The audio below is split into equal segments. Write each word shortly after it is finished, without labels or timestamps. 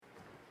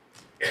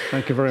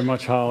Thank you very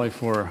much, Holly,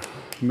 for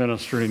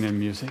ministering in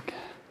music.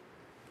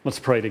 Let's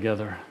pray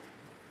together.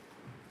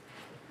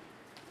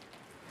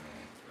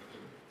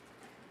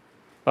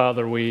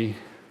 Father, we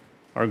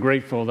are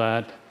grateful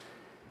that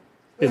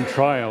in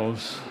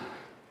trials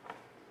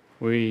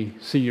we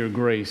see your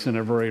grace in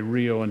a very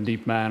real and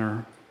deep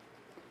manner.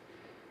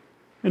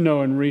 You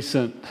know, in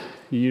recent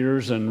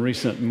years and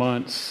recent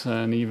months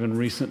and even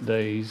recent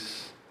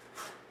days,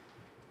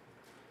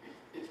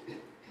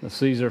 the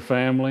Caesar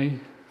family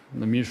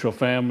and the Mutual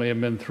family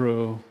have been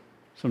through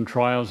some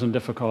trials and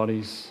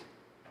difficulties.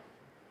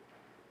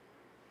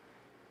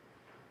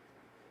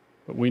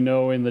 But we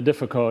know in the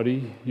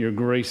difficulty, your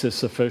grace is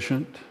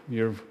sufficient.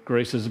 Your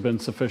grace has been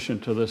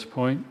sufficient to this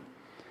point,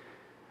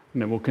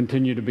 and it will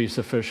continue to be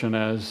sufficient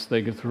as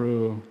they go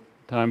through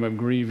a time of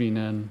grieving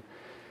and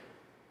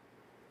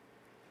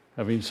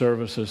having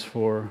services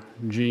for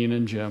Jean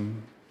and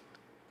Jim.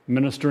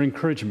 Minister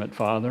encouragement,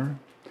 Father.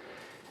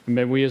 And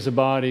may we as a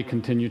body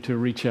continue to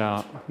reach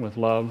out with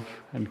love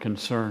and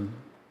concern.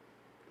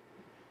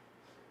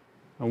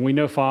 And we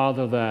know,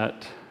 Father,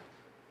 that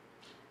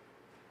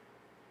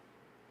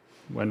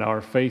when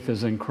our faith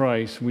is in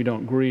Christ, we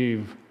don't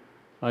grieve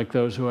like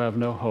those who have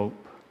no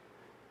hope,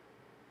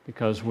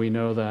 because we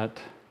know that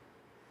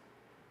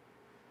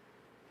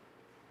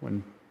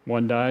when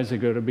one dies, they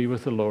go to be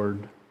with the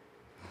Lord.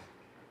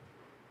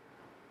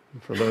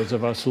 And for those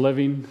of us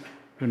living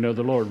who know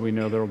the Lord, we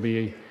know there will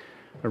be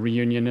a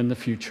reunion in the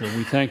future.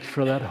 We thank you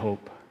for that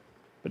hope,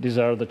 but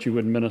desire that you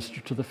would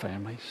minister to the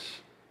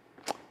families.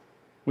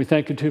 We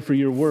thank you, too, for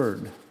your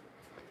word.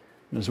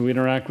 And as we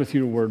interact with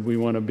your word, we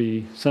want to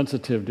be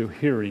sensitive to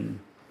hearing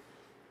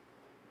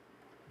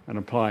and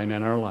applying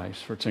in our lives.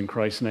 For it's in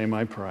Christ's name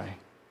I pray.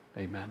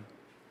 Amen.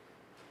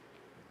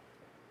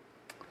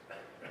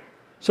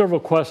 Several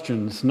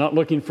questions. Not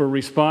looking for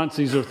response.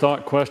 These are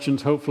thought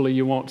questions. Hopefully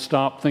you won't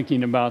stop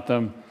thinking about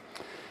them,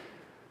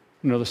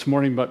 this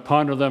morning, but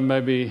ponder them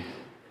maybe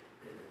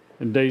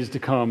in days to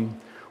come.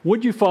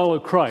 Would you follow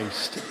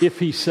Christ if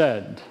he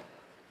said,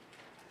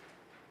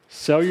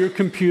 sell your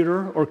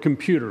computer or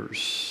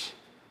computers,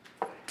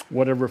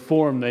 whatever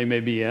form they may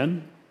be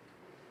in,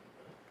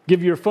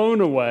 give your phone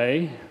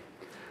away,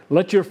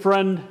 let your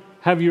friend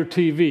have your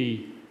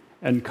TV,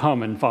 and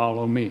come and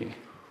follow me?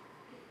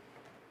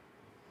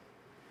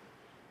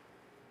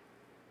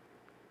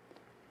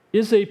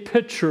 Is a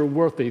picture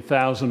worth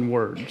 1,000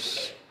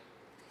 words?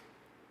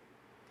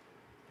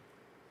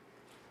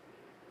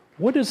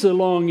 What is the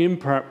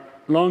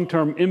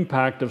long-term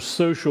impact of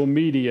social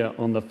media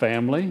on the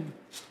family,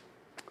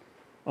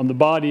 on the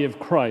body of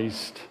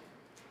Christ,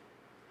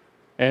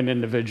 and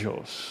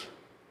individuals?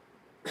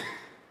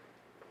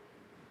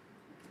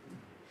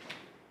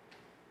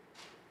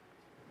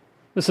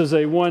 This is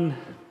a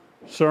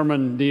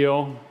one-sermon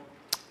deal.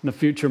 In the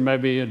future,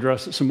 maybe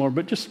address it some more,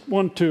 but just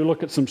want to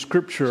look at some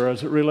scripture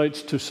as it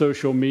relates to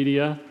social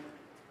media.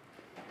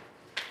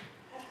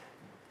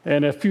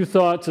 And a few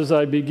thoughts as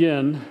I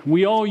begin.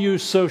 We all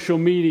use social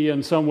media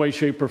in some way,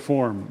 shape, or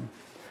form.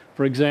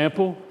 For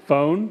example,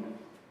 phone,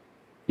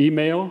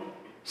 email,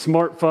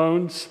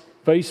 smartphones,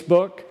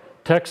 Facebook,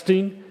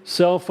 texting,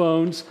 cell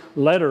phones,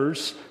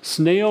 letters,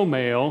 snail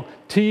mail,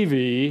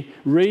 TV,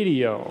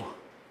 radio.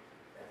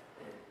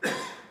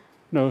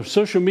 No,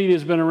 social media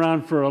has been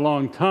around for a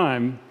long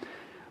time,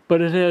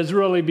 but it has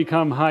really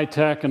become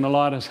high-tech, and a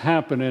lot has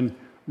happened in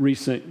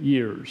recent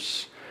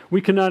years. We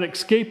cannot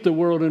escape the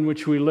world in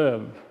which we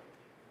live.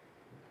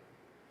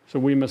 So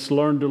we must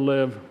learn to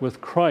live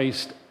with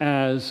Christ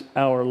as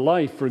our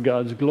life for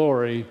God's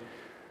glory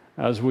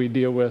as we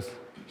deal with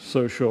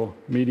social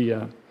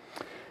media.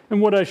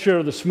 And what I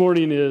share this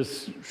morning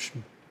is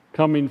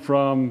coming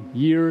from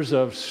years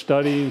of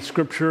studying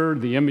Scripture,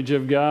 the image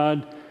of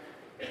God,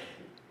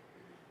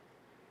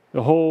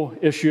 the whole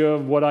issue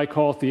of what I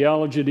call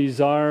theology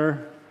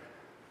desire.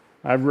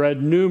 I've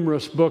read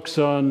numerous books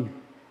on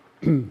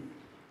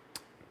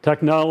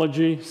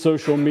technology,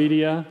 social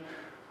media.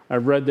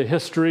 I've read the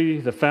history,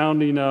 the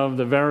founding of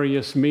the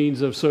various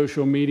means of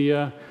social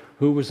media,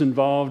 who was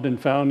involved in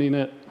founding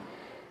it,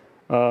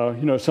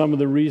 some of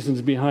the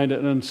reasons behind it,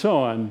 and so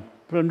on.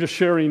 But I'm just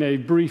sharing a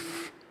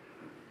brief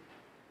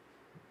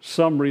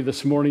summary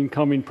this morning,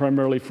 coming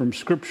primarily from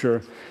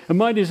Scripture. And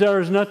my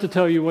desire is not to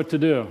tell you what to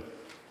do,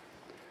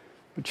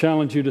 but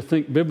challenge you to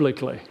think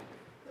biblically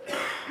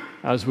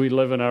as we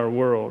live in our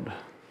world.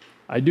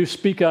 I do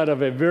speak out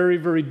of a very,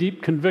 very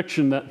deep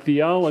conviction that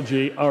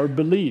theology, our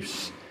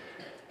beliefs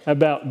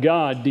about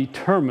God,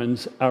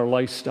 determines our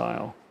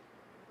lifestyle.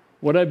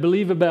 What I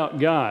believe about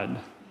God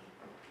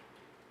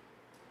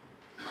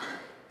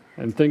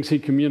and things he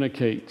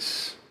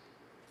communicates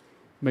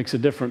makes a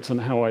difference in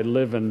how I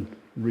live and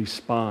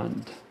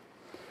respond.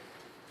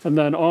 And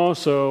then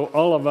also,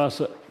 all of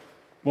us at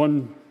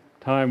one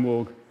time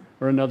or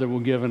another will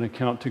give an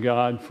account to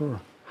God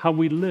for how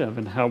we live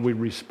and how we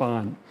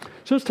respond.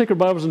 So let's take our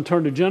Bibles and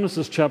turn to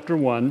Genesis chapter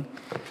 1,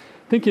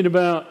 thinking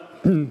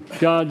about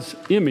God's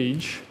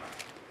image,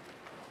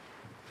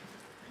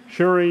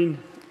 sharing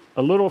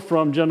a little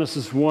from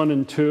Genesis 1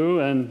 and 2,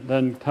 and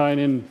then tying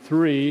in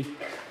 3,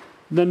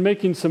 Then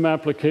making some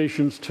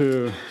applications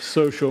to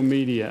social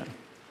media.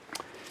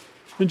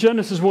 In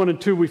Genesis 1 and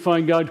 2, we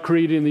find God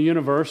creating the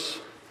universe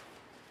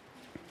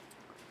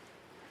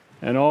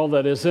and all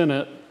that is in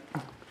it.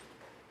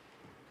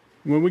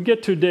 When we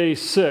get to day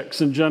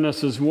 6 in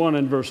Genesis 1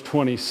 and verse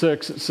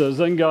 26, it says,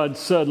 "Then God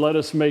said, let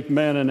us make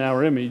man in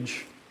our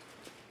image,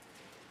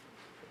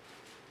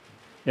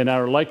 in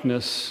our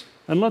likeness,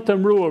 and let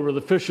them rule over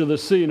the fish of the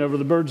sea and over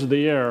the birds of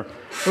the air,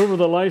 over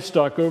the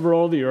livestock, over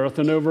all the earth,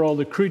 and over all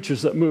the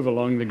creatures that move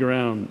along the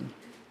ground."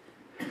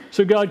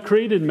 So God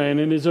created man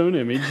in his own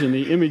image. In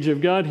the image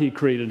of God he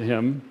created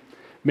him.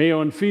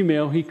 Male and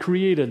female he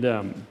created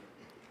them.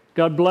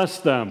 God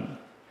blessed them.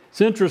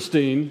 It's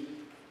interesting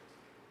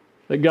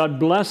that God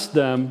blessed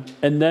them,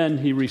 and then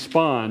he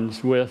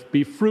responds with,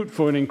 "Be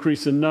fruitful and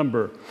increase in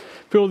number.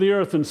 Fill the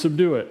earth and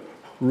subdue it.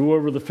 Rule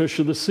over the fish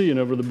of the sea and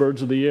over the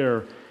birds of the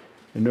air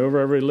and over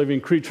every living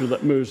creature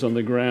that moves on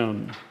the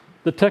ground."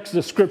 The text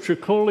of Scripture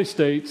clearly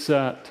states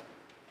that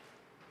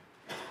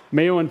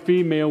male and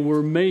female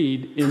were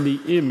made in the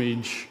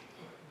image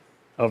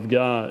of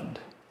God.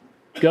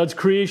 God's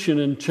creation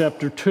in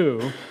chapter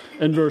 2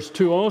 and verse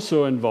 2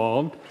 also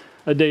involved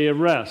a day of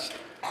rest.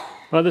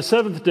 By the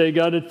seventh day,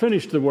 God had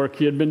finished the work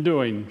he had been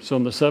doing. So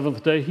on the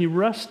seventh day, he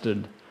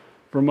rested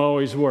from all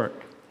his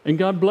work. And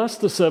God blessed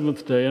the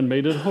seventh day and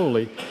made it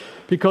holy,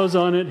 because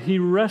on it he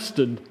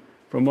rested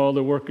from all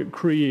the work of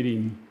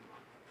creating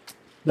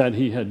that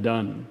he had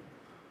done.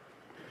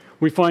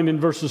 We find in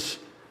verses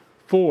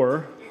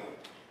 4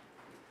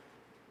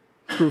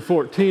 through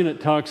 14, it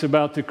talks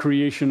about the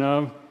creation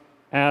of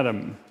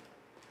Adam.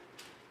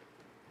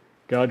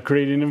 God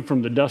creating him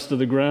from the dust of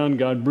the ground,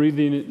 God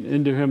breathing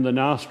into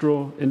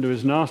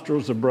his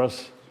nostrils the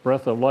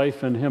breath of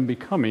life, and him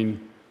becoming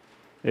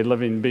a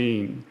living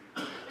being.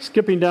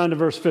 Skipping down to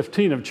verse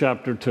 15 of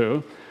chapter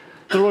 2,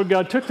 the Lord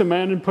God took the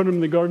man and put him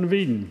in the Garden of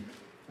Eden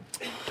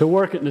to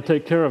work it and to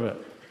take care of it.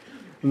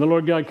 And the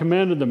Lord God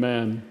commanded the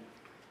man,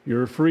 "You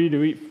are free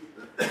to eat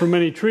from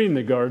any tree in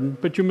the garden,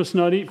 but you must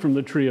not eat from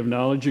the tree of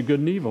knowledge of good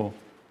and evil.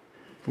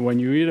 For when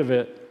you eat of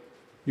it,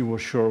 you will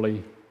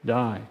surely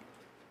die."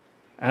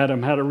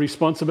 Adam had a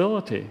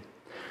responsibility.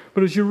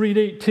 But as you read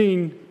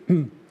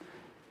 18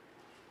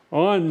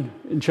 on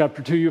in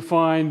chapter 2, you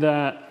find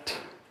that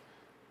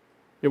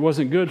it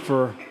wasn't good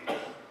for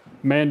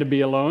man to be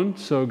alone,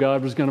 so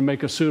God was going to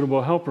make a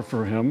suitable helper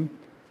for him,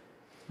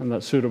 and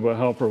that suitable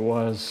helper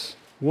was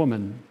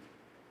woman.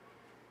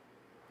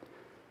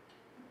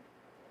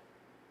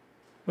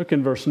 Look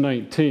in verse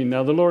 19.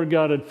 "Now the Lord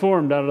God had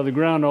formed out of the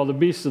ground all the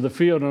beasts of the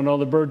field and all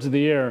the birds of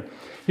the air.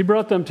 He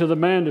brought them to the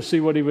man to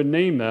see what he would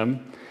name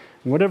them.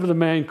 Whatever the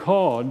man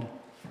called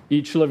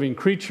each living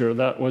creature,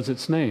 that was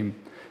its name.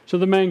 So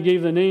the man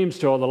gave the names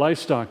to all the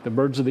livestock, the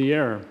birds of the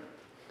air,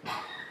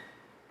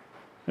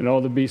 and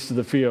all the beasts of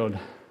the field.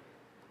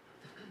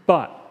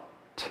 But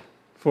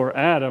for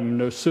Adam,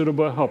 no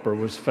suitable helper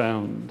was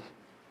found.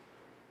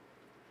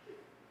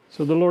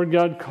 So the Lord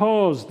God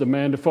caused the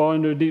man to fall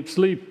into a deep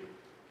sleep.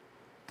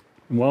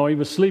 And while he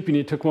was sleeping,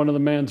 he took one of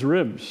the man's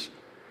ribs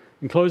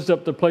and closed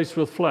up the place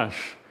with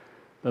flesh.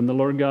 Then the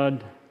Lord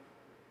God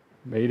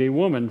made a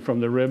woman from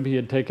the rib he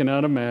had taken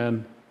out of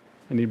man,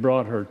 and he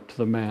brought her to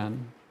the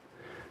man."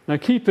 Now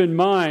keep in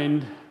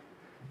mind,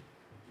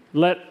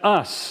 let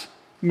us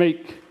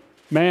make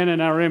man in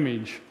our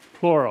image,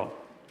 plural,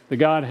 the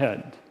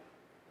Godhead.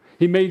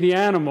 He made the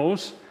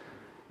animals,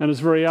 and it's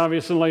very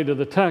obvious in light of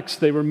the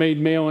text, they were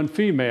made male and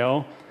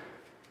female.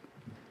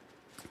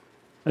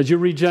 As you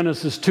read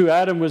Genesis 2,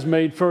 Adam was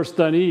made first,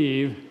 then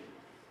Eve,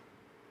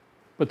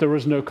 but there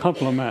was no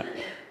complement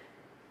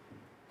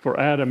for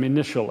Adam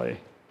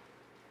initially.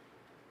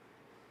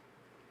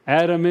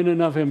 Adam in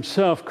and of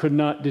himself could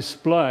not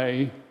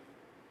display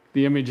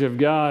the image of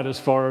God as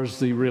far as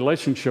the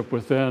relationship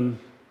within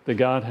the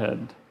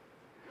Godhead.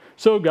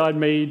 So God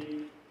made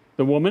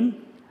the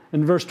woman.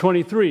 In verse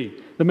 23,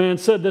 the man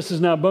said, "This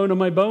is now bone of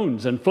my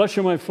bones and flesh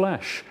of my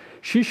flesh.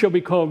 She shall be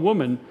called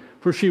woman,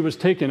 for she was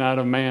taken out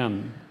of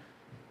man.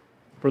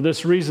 For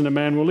this reason a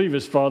man will leave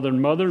his father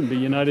and mother and be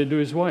united to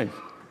his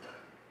wife,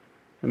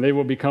 and they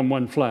will become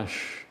one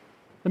flesh.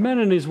 The man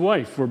and his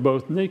wife were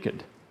both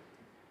naked,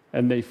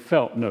 and they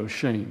felt no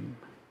shame."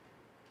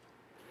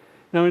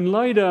 Now, in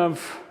light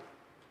of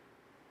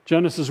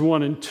Genesis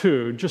 1 and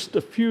 2, just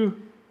a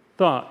few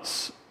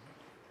thoughts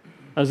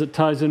as it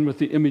ties in with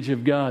the image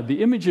of God.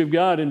 The image of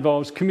God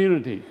involves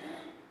community.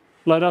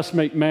 Let us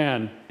make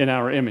man in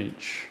our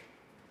image.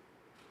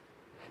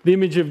 The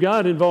image of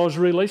God involves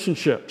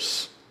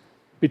relationships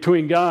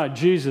between God,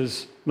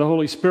 Jesus, the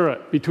Holy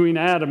Spirit, between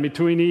Adam,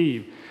 between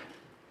Eve,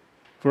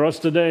 for us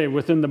today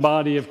within the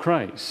body of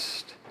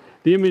Christ.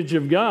 The image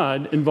of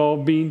God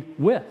involved being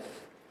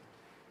with.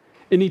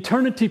 In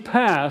eternity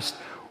past,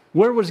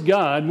 where was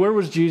God, where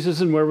was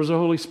Jesus, and where was the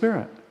Holy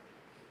Spirit?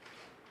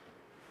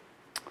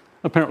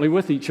 Apparently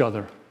with each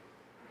other,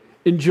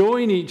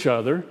 enjoying each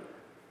other,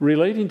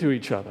 relating to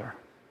each other.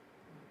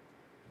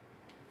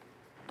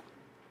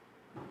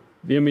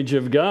 The image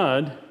of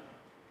God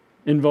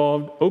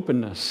involved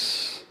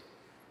openness.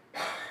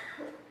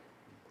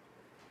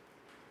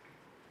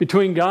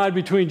 between God,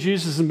 between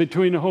Jesus, and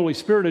between the Holy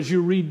Spirit. As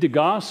you read the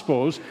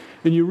Gospels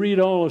and you read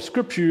all of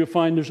Scripture, you'll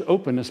find there's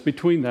openness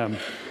between them.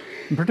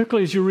 And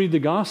particularly as you read the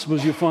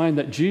Gospels, you find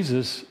that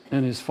Jesus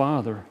and his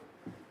Father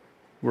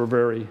were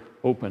very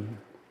open,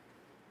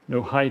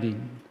 no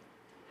hiding.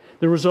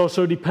 There was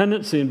also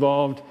dependency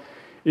involved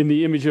in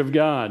the image of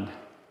God.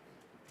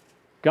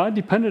 God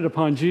depended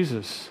upon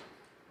Jesus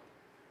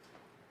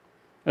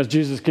as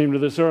Jesus came to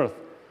this earth.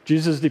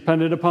 Jesus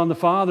depended upon the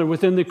Father.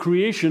 Within the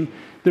creation,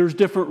 there's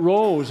different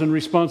roles and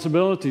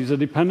responsibilities, a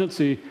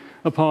dependency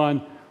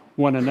upon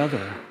one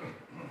another.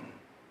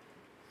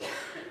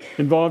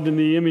 Involved in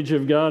the image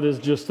of God is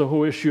just the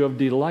whole issue of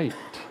delight.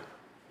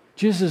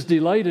 Jesus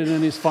delighted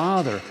in his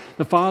Father.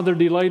 The Father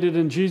delighted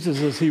in Jesus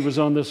as he was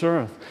on this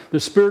earth. The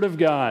Spirit of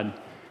God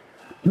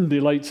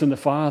delights in the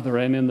Father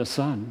and in the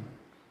Son.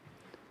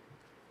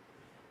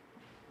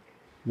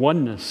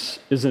 Oneness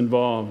is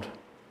involved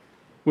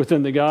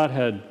within the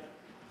Godhead,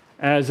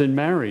 as in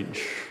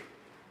marriage.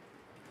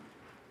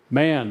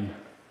 Man,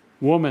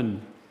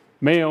 woman,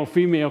 male,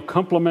 female,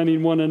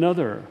 complementing one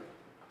another.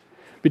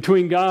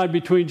 Between God,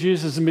 between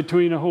Jesus, and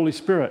between the Holy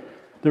Spirit,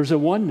 there's a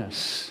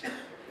oneness.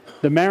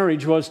 The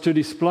marriage was to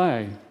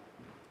display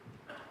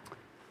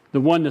the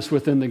oneness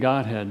within the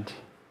Godhead.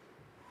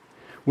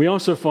 We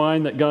also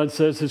find that God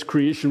says his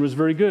creation was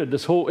very good.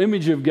 This whole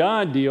image of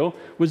God deal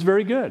was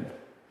very good.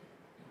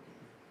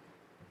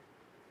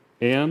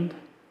 And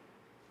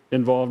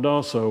involved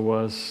also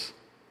was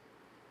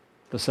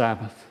the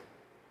Sabbath,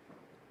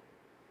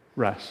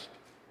 rest.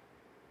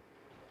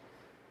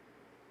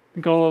 I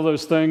think all of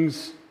those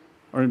things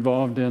are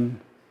involved in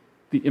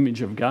the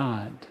image of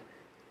God.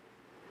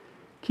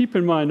 Keep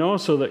in mind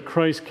also that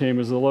Christ came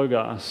as the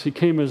Logos. He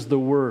came as the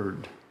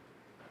Word.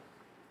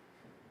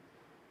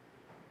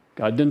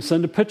 God didn't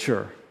send a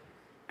picture.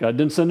 God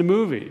didn't send a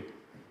movie.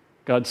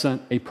 God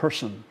sent a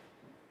person.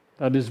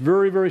 That is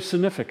very, very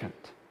significant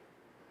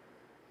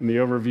in the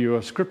overview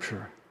of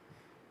Scripture.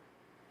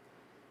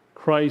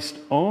 Christ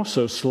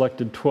also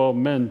selected 12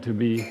 men to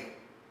be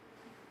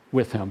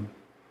with him.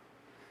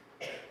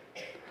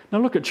 Now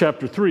look at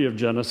chapter 3 of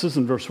Genesis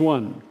and verse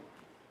 1.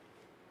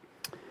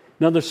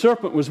 Now the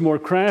serpent was more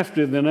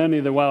crafty than any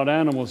of the wild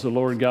animals the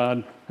Lord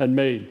God had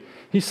made.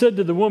 He said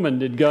to the woman,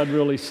 did God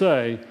really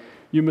say,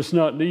 you must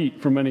not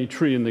eat from any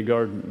tree in the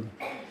garden?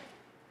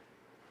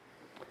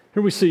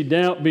 Here we see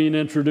doubt being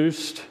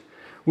introduced.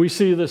 We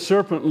see the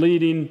serpent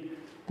leading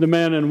the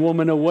man and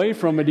woman away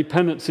from a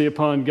dependency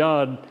upon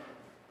God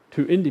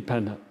to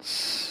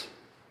independence.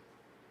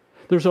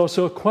 There's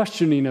also a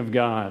questioning of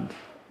God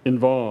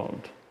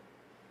involved.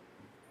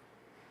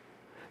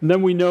 And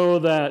then we know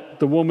that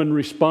the woman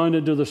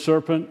responded to the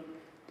serpent.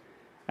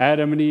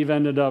 Adam and Eve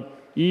ended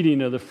up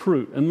eating of the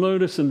fruit. And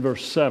notice in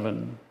verse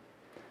 7,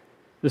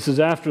 this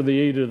is after they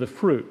ate of the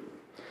fruit.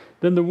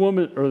 Then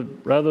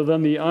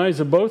the eyes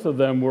of both of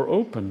them were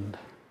opened,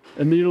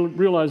 and they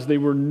realized they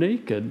were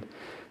naked.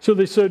 So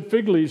they sewed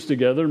fig leaves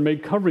together and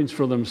made coverings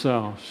for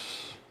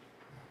themselves.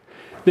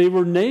 They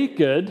were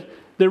naked.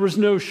 There was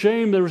no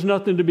shame. There was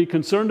nothing to be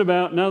concerned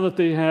about. Now that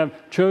they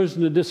have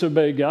chosen to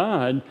disobey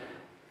God,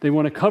 they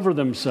want to cover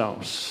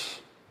themselves.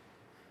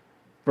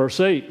 Verse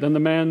 8, then the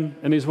man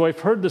and his wife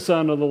heard the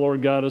sound of the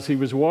Lord God as he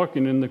was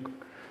walking in the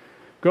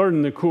garden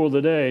in the cool of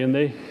the day, and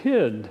they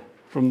hid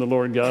from the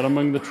Lord God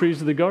among the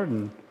trees of the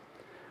garden.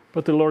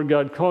 But the Lord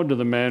God called to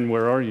the man,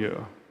 where are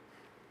you?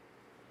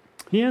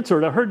 He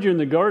answered, I heard you in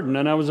the garden,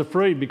 and I was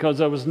afraid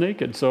because I was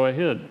naked, so I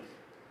hid.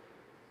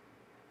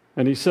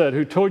 And he said,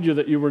 who told you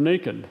that you were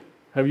naked?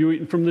 Have you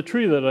eaten from the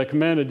tree that I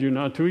commanded you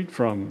not to eat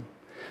from?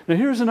 Now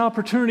here's an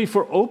opportunity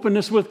for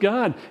openness with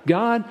God.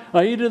 God,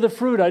 I ate of the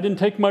fruit. I didn't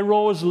take my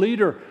role as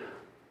leader.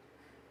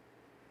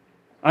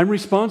 I'm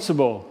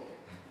responsible.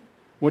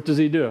 What does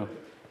he do?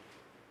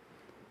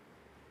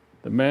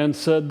 The man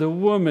said, the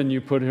woman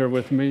you put here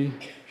with me,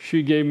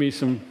 she gave me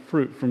some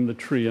fruit from the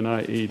tree and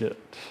I ate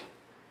it.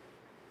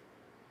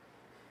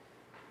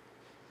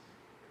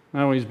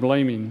 Now he's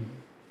blaming.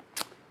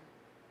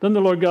 Then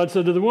the Lord God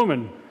said to the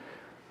woman,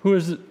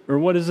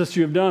 what is this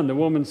you have done? The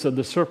woman said,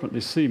 the serpent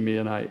deceived me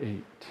and I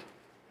ate.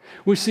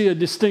 We see a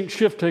distinct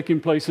shift taking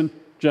place in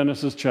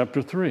Genesis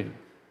chapter 3.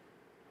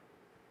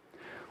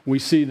 We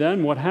see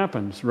then what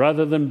happens.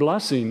 Rather than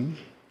blessing,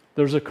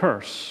 there's a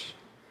curse.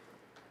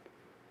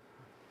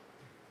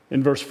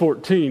 In verse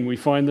 14, we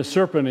find the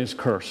serpent is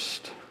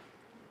cursed.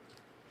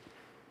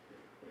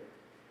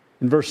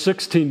 In verse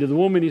 16, to the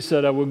woman he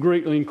said, I will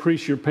greatly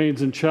increase your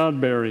pains in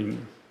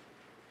childbearing.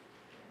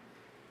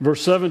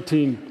 Verse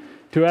 17,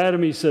 to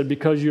Adam he said,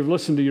 because you've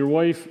listened to your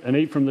wife and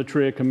ate from the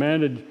tree I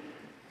commanded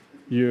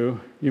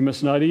you, you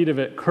must not eat of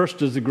it.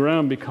 Cursed is the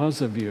ground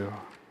because of you.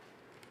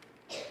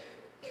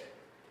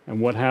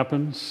 And what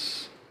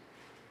happens?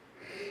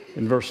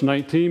 In verse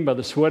 19, by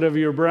the sweat of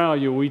your brow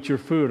you will eat your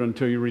food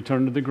until you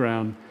return to the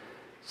ground,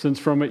 since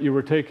from it you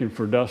were taken,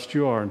 for dust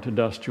you are, and to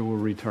dust you will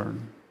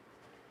return.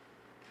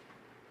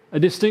 A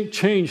distinct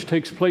change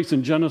takes place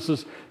in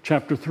Genesis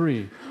chapter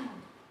 3.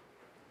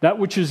 That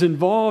which is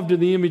involved in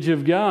the image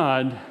of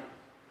God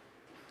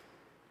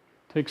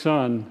takes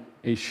on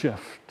a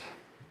shift.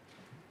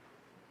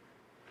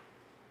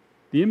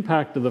 The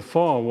impact of the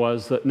fall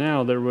was that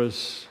now there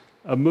was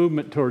a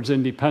movement towards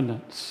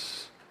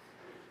independence.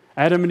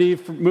 Adam and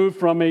Eve moved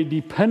from a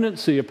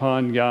dependency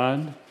upon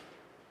God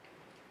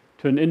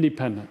to an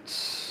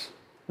independence.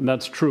 And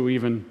that's true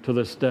even to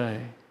this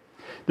day.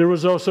 There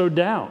was also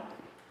doubt.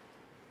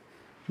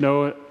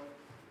 No,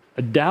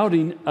 a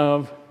doubting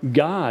of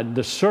God.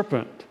 The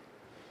serpent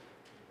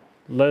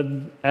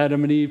led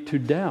Adam and Eve to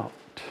doubt.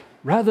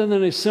 Rather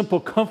than a simple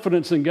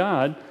confidence in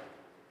God,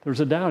 there was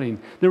a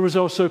doubting. There was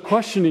also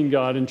questioning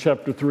God in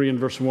chapter 3 and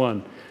verse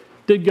 1.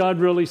 Did God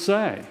really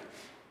say?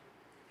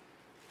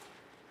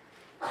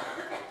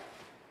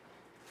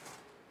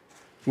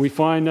 We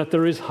find that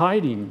there is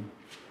hiding.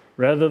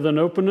 Rather than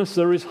openness,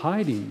 there is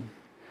hiding.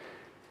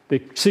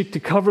 They seek to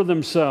cover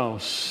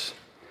themselves.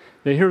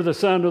 They hear the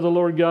sound of the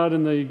Lord God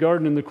in the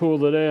garden in the cool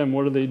of the day, and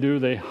what do?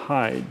 They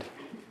hide.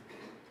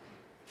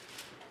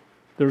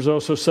 There's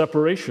also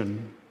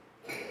separation.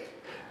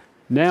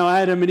 Now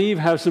Adam and Eve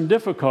have some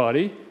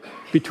difficulty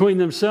between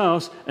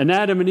themselves, and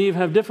Adam and Eve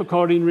have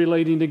difficulty in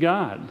relating to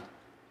God.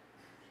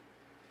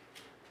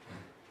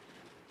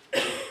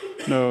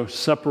 No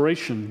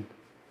separation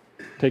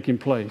taking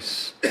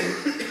place.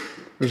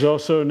 There's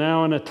also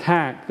now an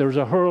attack. There's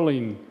a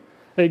hurling.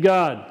 Hey,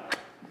 God,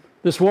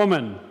 this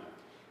woman.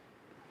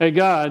 Hey,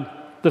 God,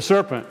 the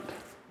serpent.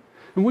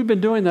 And we've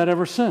been doing that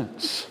ever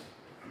since,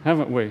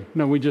 haven't we?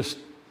 No, we just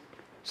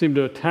seem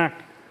to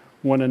attack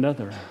one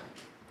another.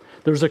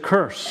 There's a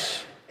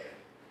curse.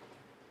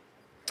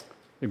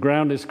 The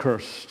ground is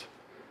cursed.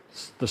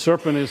 The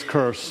serpent is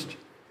cursed.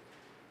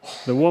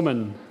 The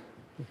woman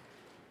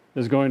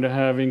is going to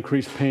have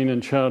increased pain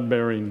in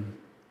childbearing.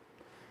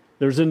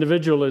 There's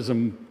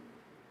individualism.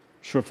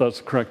 Not sure if that's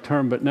the correct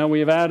term, but now we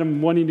have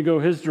Adam wanting to go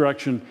his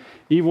direction,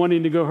 Eve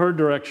wanting to go her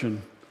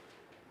direction,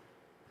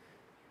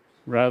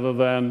 rather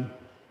than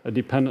a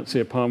dependency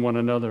upon one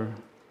another.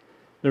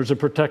 There's a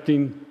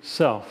protecting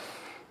self.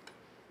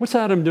 What's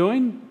Adam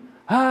doing?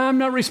 I'm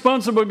not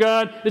responsible,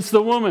 God. It's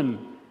the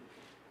woman.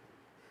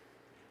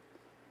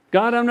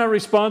 God, I'm not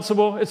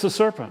responsible. It's the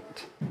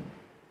serpent.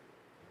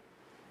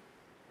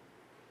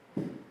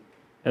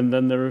 And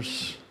then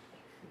there's,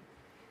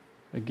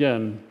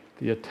 again,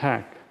 the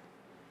attack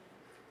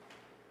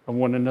of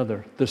one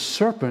another. The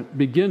serpent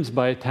begins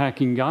by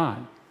attacking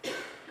God.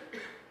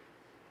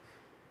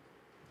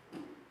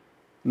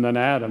 And then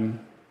Adam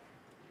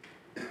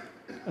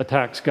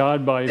attacks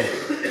God by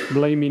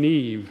blaming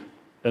Eve,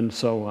 and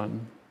so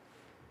on.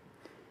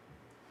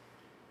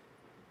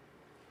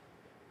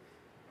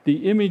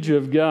 The image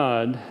of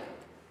God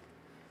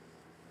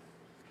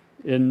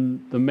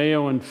in the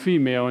male and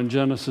female in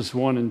Genesis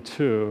 1 and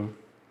 2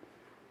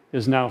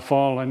 is now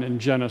fallen in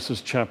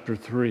Genesis chapter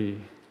 3.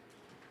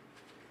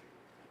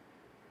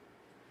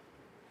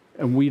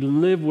 And we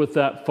live with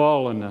that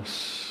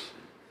fallenness.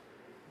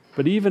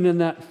 But even in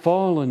that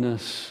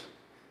fallenness,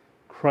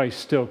 Christ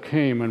still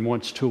came and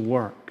wants to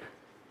work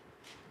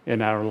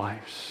in our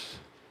lives.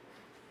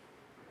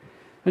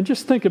 And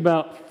just think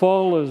about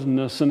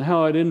fallenness and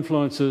how it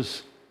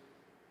influences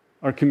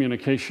our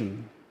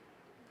communication.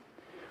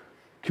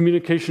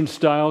 Communication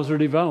styles are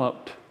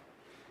developed,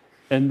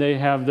 and they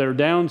have their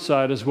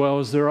downside as well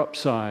as their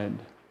upside.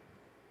 Do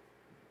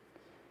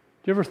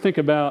you ever think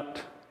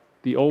about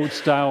the old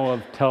style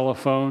of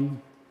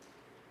telephone?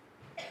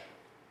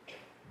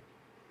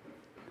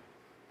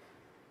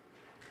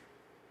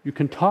 You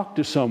can talk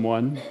to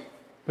someone,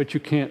 but you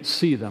can't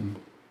see them.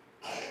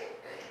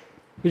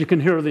 You can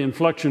hear the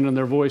inflection in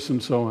their voice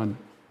and so on.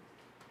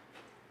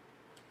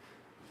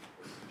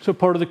 So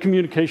part of the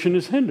communication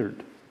is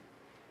hindered.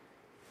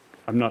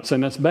 I'm not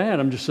saying that's bad,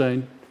 I'm just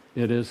saying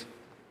it is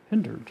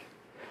hindered.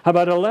 How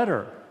about a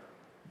letter?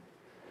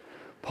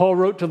 Paul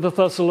wrote to the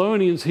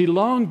Thessalonians, he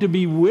longed to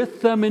be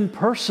with them in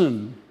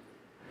person,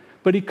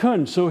 but he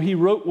couldn't, so he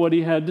wrote what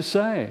he had to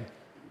say.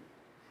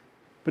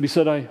 But he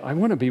said, I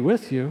want to be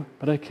with you,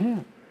 but I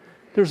can't.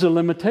 There's a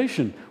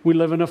limitation. We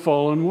live in a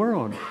fallen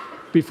world.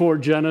 Before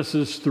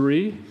Genesis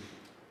 3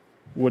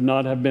 would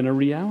not have been a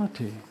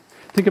reality.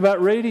 Think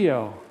about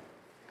radio.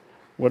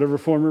 Whatever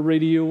form of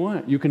radio you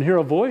want. You can hear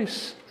a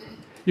voice.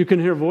 You can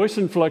hear voice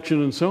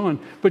inflection and so on,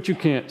 but you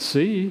can't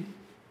see.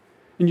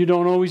 And you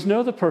don't always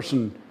know the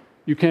person.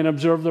 You can't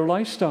observe their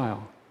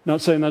lifestyle.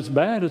 Not saying that's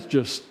bad, it's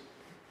just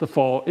the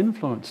fall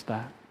influenced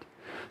that.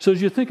 So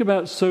as you think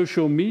about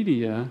social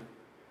media,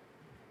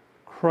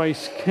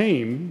 Christ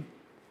came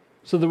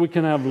so that we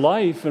can have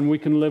life and we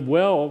can live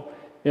well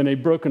in a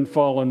broken,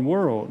 fallen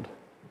world.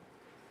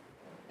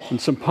 And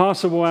some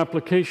possible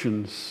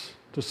applications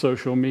to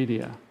social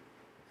media.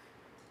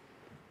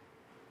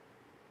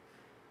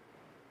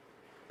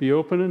 Be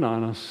open and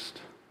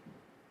honest.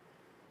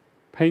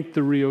 Paint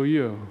the real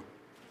you.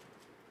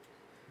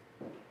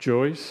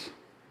 Joys,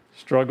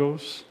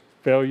 struggles,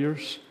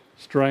 failures,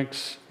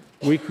 strengths,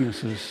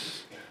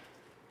 weaknesses.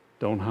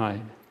 Don't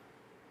hide.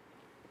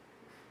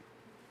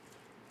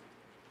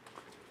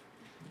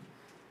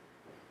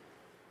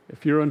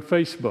 If you're on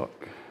Facebook,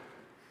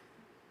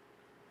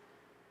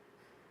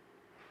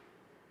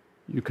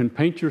 you can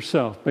paint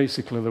yourself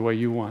basically the way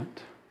you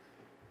want.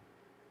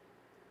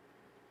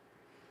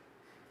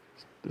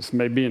 this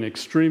may be an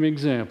extreme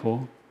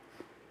example,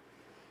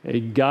 a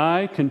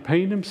guy can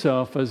paint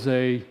himself as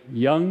a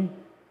young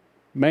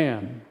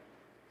man,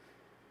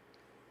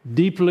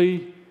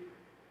 deeply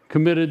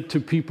committed to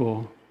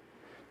people,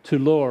 to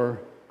lure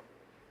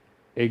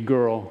a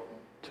girl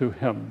to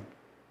him.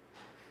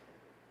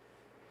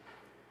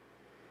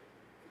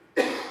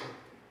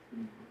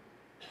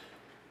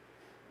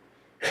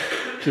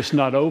 Just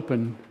not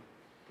open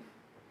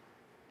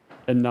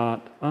and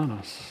not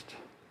honest.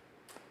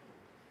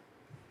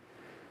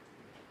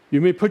 You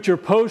may put your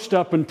post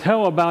up and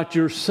tell about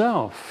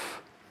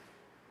yourself,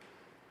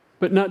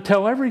 but not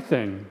tell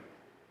everything.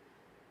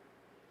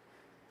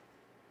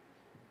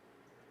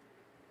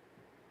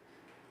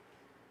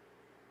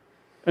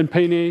 And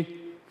paint a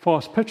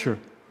false picture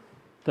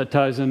that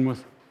ties in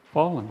with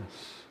fallenness.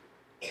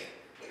 I'm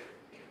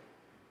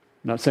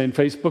not saying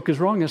Facebook is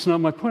wrong. That's not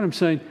my point. I'm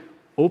saying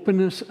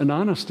openness and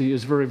honesty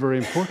is very, very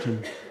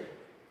important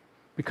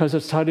because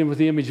it's tied in with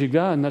the image of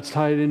God, and that's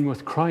tied in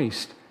with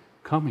Christ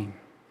coming.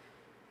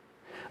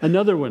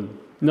 Another one,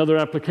 another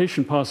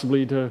application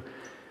possibly to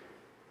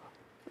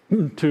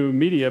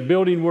media,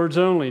 building words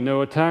only,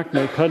 no attack,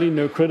 no cutting,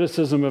 no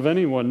criticism of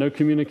anyone, no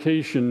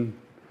communication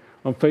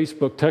on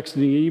Facebook,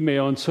 texting,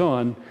 email, and so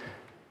on,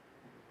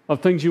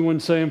 of things you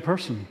wouldn't say in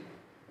person.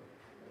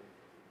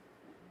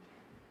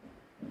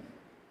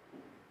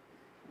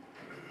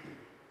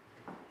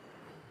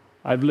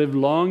 I've lived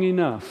long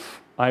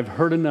enough, I've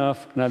heard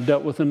enough, and I've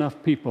dealt with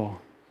enough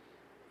people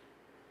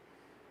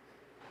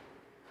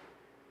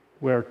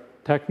where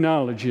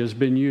technology has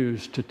been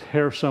used to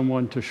tear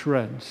someone to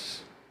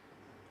shreds.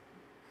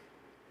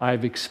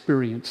 I've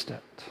experienced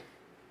it.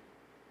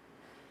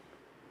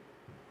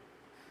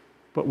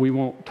 But we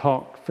won't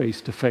talk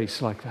face to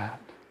face like that.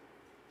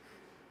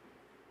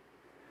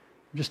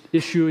 I'm just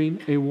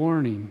issuing a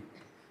warning.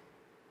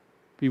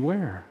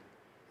 Beware.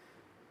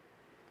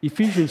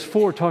 Ephesians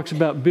 4 talks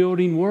about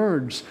building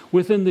words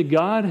within the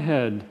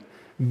Godhead,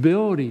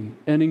 building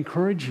and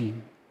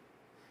encouraging.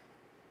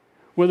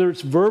 Whether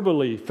it's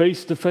verbally,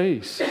 face to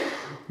face,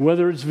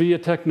 whether it's via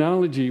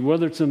technology,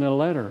 whether it's in a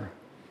letter,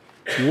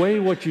 weigh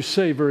what you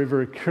say very,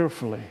 very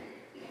carefully.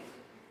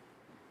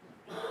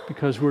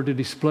 Because we're to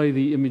display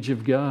the image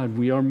of God.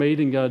 We are made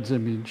in God's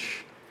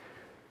image.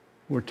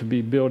 We're to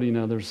be building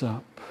others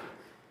up.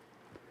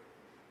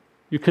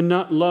 You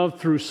cannot love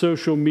through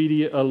social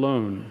media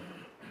alone.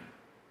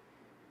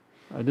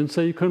 I didn't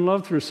say you couldn't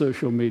love through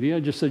social media. I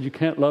just said you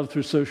can't love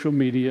through social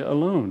media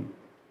alone.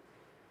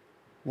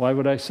 Why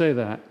would I say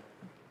that?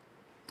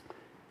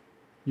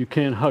 You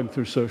can't hug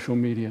through social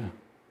media.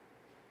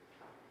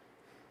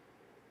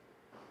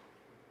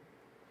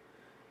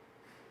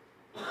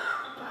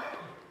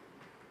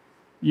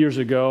 Years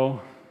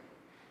ago,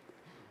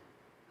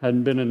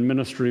 hadn't been in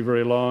ministry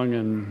very long,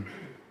 and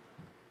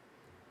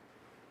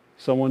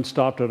someone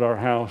stopped at our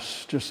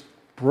house, just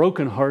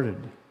brokenhearted.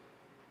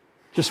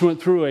 Just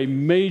went through a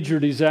major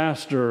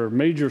disaster,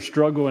 major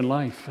struggle in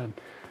life. And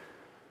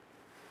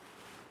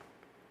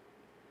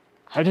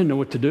I didn't know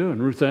what to do,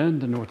 and Ruth Ann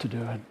didn't know what to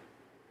do. And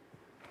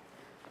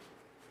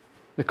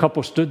the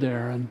couple stood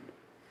there, and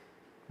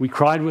we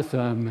cried with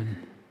them,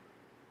 and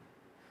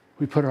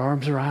we put our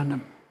arms around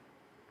them.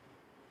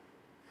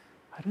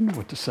 I didn't know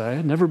what to say.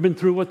 I'd never been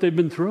through what they've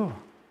been through.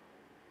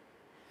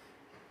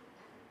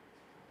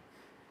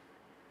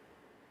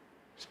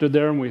 Stood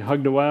there, and we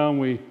hugged a while, and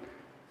we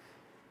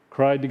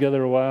cried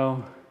together a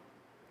while,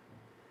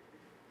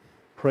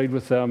 prayed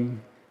with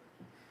them,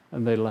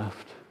 and they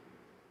left.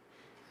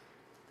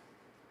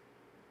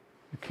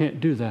 You can't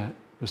do that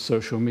with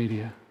social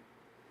media.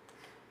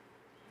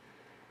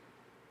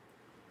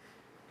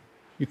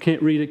 You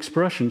can't read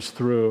expressions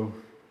through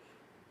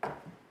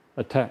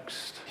a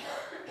text.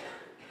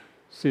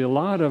 See, a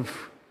lot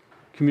of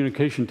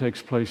communication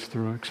takes place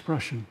through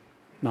expression.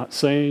 Not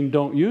saying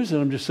don't use it,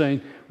 I'm just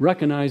saying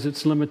recognize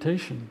its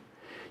limitation.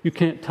 You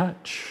can't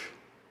touch.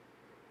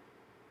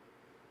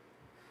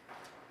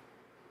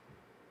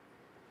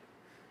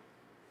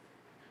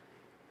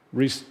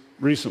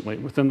 Recently,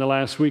 within the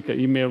last week, I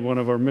emailed one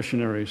of our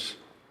missionaries.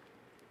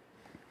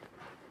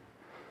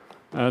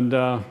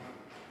 And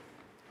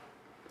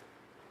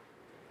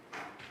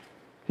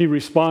he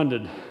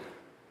responded.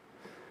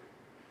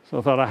 So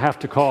I thought, I have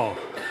to call.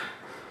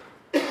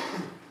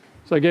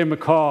 So I gave him a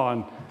call,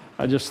 and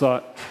I just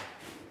thought,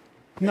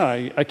 no,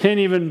 I can't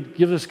even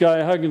give this guy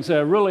a hug and say,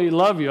 I really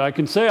love you. I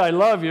can say I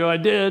love you, I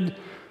did,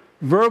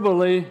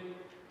 verbally,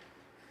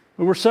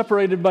 but we're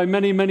separated by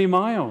many, many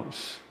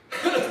miles.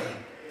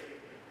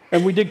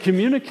 And we did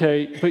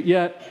communicate, but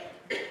yet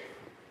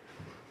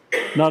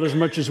not as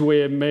much as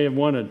we may have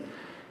wanted.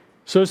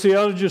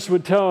 Sociologists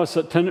would tell us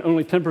that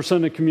only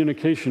 10% of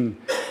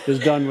communication is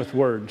done with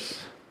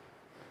words.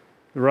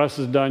 The rest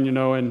is done,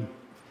 in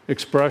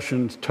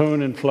expressions,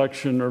 tone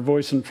inflection or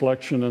voice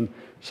inflection, and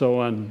so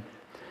on.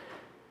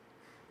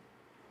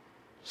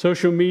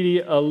 Social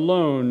media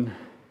alone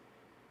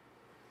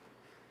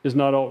is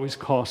not always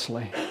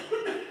costly.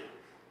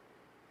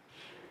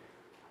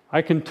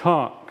 I can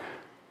talk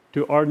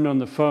to Arden on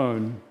the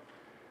phone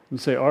and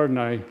say, Arden,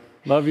 I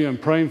love you, I'm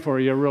praying for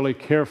you, I really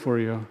care for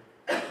you.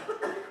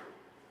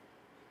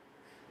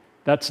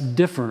 That's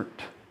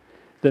different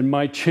than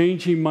my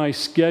changing my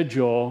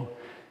schedule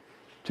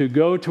to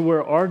go to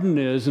where Arden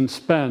is and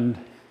spend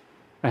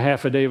a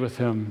half a day with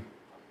him.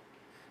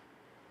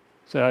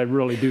 Say, I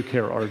really do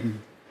care,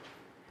 Arden.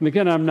 And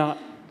again, I'm not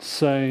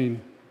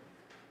saying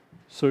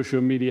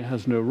social media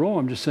has no role.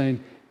 I'm just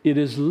saying it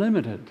is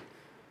limited.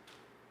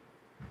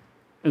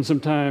 And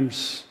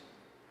sometimes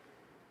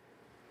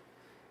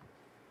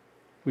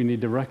we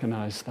need to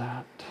recognize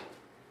that.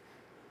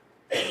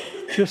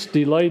 Just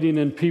delighting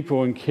in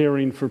people and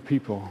caring for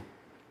people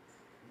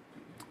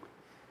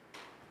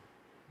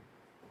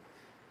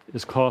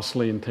is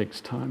costly and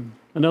takes time.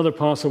 Another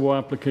possible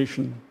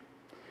application,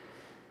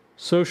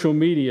 social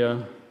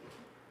media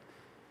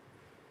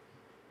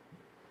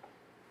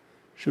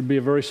should be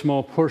a very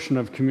small portion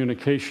of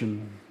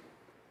communication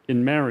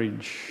in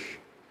marriage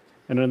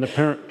and in the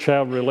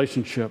parent-child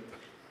relationship.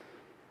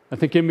 I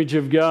think image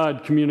of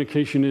God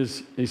communication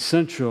is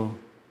essential.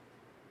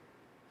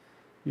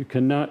 You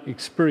cannot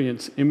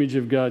experience image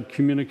of God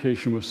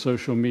communication with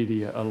social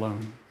media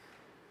alone.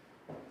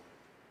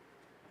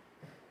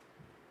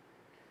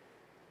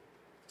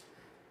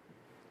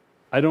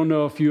 I don't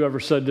know if you ever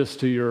said this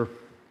to your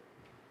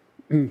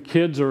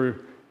kids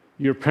or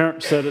your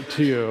parents said it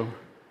to you.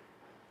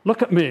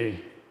 Look at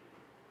me.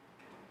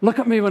 Look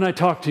at me when I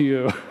talk to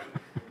you.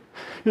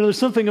 There's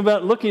something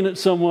about looking at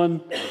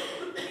someone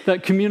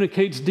that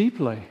communicates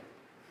deeply.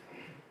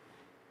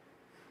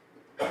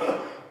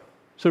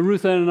 So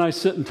Ruth Ann and I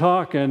sit and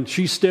talk, and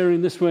she's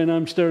staring this way and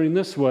I'm staring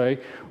this way.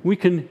 We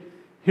can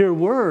hear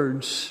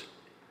words,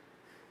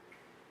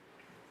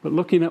 but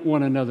looking at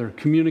one another,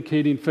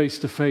 communicating face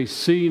to face,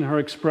 seeing her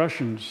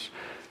expressions.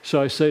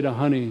 So I say to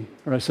Honey,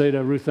 or I say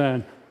to Ruth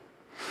Ann,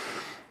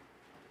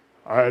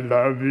 I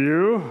love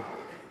you.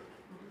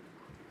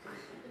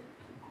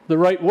 The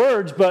right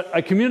words, but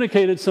I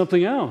communicated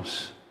something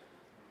else.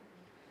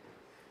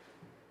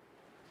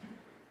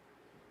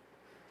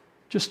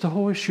 Just the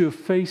whole issue of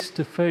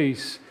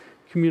face-to-face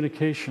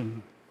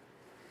communication.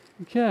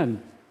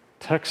 Again,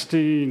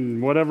 texting,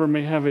 whatever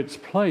may have its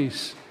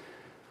place,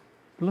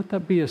 but let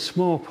that be a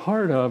small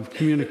part of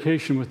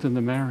communication within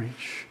the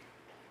marriage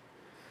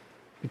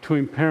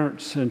between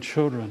parents and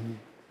children.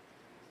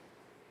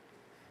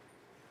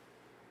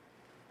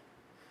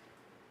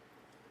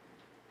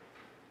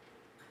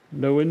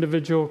 No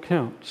individual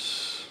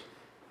counts.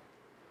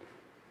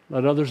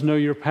 Let others know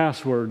your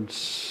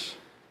passwords.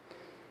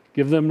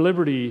 Give them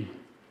liberty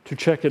to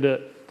check it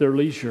at their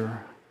leisure.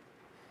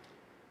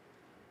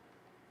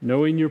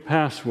 Knowing your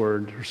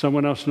password, or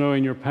someone else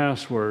knowing your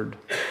password,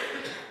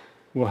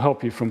 will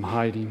help you from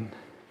hiding.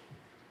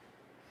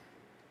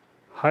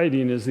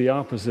 Hiding is the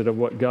opposite of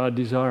what God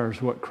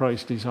desires, what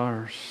Christ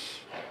desires.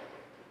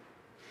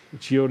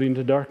 It's yielding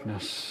to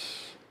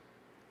darkness.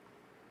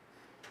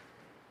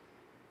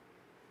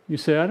 You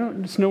say,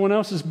 it's no one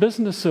else's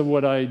business of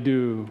what I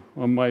do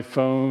on my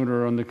phone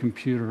or on the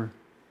computer.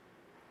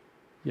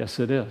 Yes,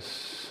 it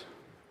is.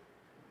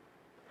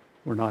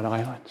 We're not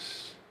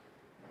islands.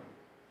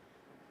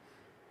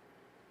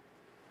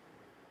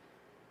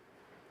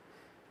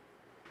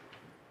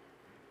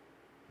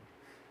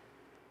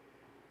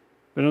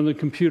 But on the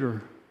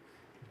computer,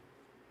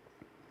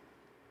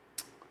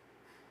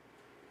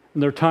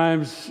 and there are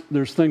times,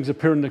 there's things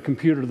appear in the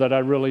computer that I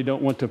really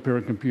don't want to appear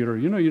in the computer.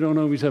 You don't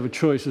always have a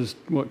choice as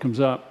to what comes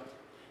up.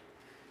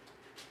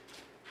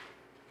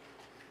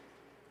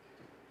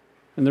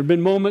 And there have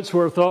been moments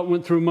where a thought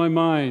went through my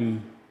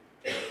mind.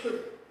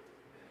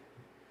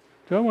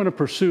 Do I want to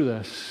pursue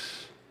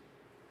this?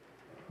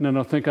 And then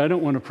I'll think, I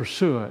don't want to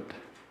pursue it.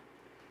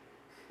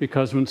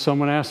 Because when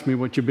someone asks me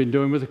what you've been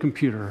doing with a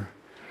computer,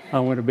 I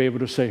want to be able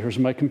to say, here's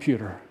my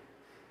computer.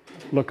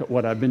 Look at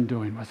what I've been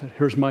doing with it.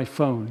 Here's my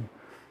phone.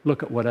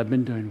 Look at what I've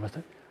been doing with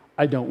it.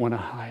 I don't want to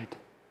hide.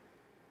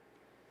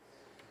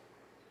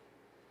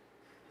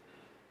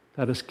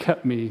 That has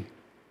kept me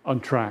on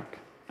track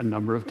a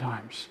number of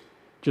times.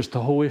 Just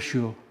the whole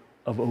issue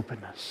of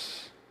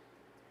openness.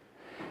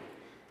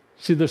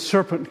 See, the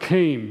serpent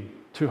came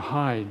to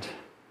hide,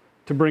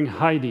 to bring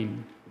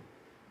hiding.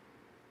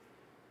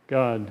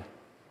 God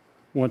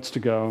wants to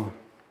go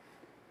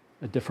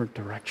a different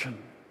direction.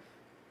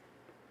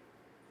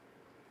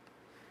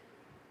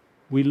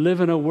 We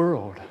live in a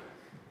world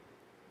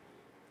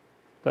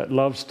that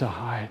loves to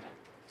hide.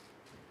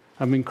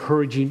 I'm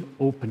encouraging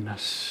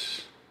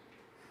openness.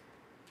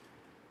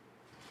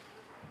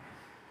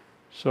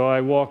 So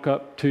I walk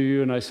up to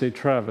you and I say,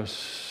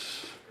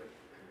 Travis,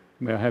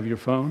 may I have your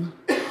phone?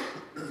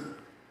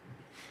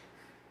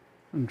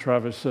 And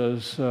Travis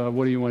says,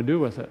 what do you want to do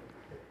with it?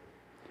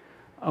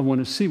 I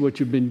want to see what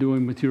you've been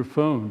doing with your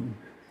phone.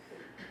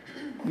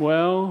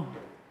 Well,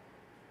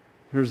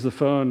 here's the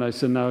phone. I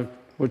said, now,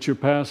 what's your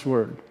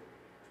password?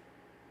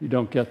 You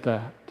don't get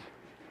that.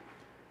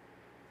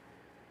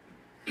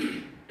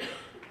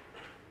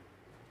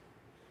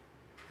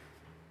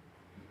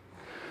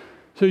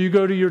 So you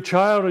go to your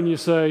child and you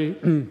say,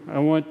 I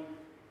want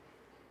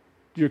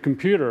your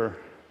computer.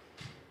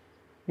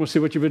 We'll see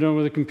what you've been doing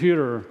with the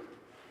computer.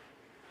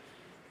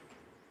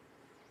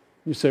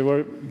 You say,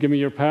 well, give me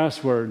your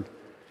password.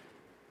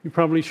 You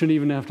probably shouldn't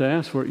even have to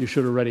ask for it. You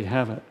should already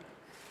have it.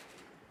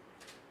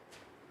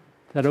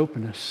 That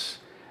openness.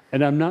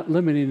 And I'm not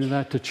limiting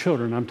that to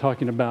children. I'm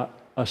talking about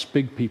us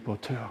big people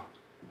too.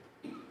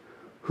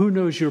 Who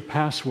knows your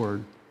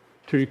password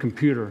to your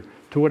computer,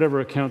 to whatever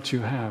accounts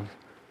you have?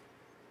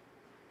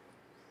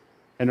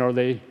 And are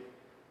they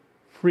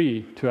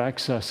free to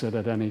access it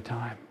at any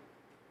time?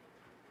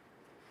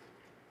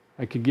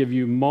 I could give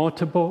you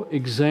multiple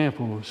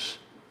examples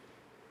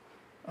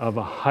of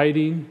a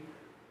hiding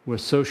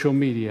with social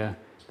media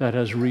that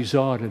has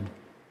resulted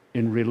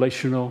in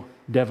relational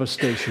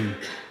devastation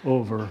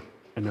over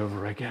and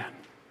over again.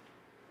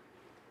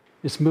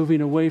 It's moving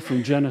away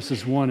from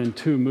Genesis 1 and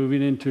 2,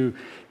 moving into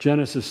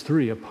Genesis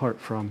 3 apart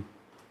from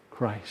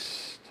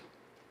Christ.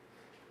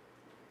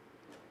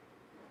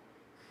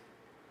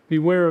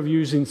 Beware of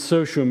using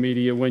social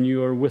media when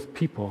you are with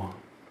people.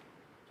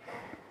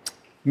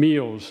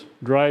 Meals,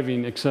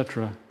 driving,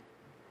 etc.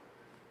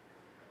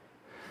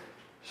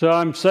 So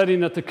I'm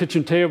sitting at the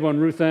kitchen table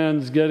and Ruth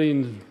Ann's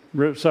getting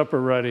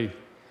supper ready.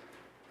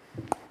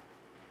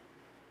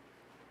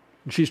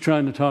 And she's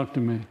trying to talk to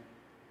me.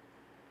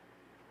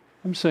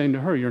 I'm saying to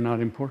her, you're not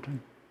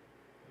important.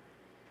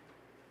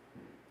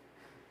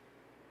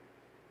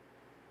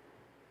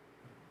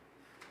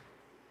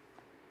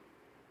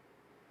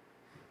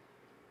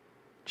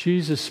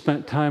 Jesus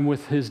spent time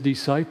with his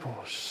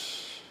disciples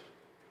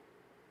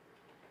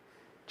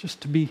just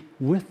to be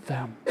with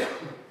them,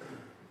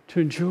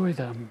 to enjoy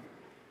them,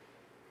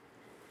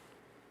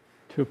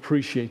 to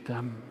appreciate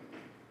them.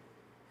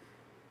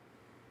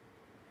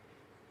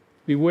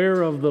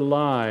 Beware of the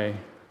lie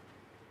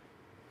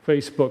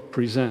Facebook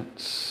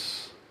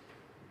presents.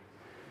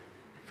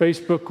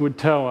 Facebook would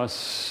tell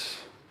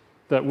us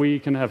that we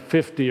can have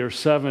 50 or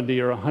 70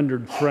 or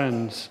 100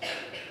 friends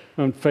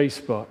on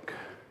Facebook.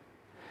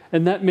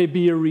 And that may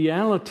be a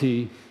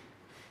reality,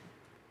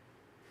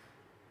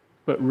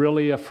 but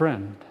really a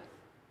friend.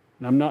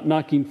 And I'm not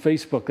knocking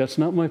Facebook. That's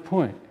not my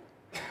point.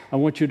 I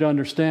want you to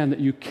understand that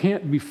you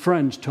can't be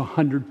friends to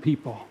 100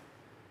 people.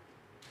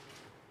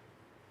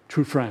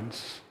 True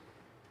friends.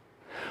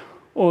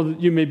 Or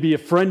you may be a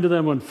friend to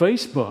them on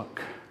Facebook,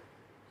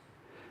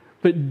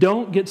 but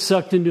don't get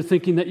sucked into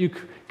thinking that you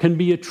can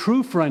be a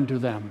true friend to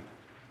them.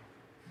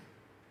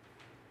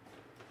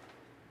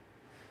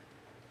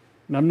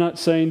 And I'm not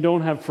saying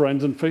don't have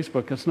friends on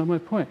Facebook. That's not my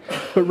point.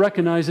 But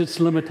recognize its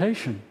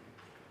limitation.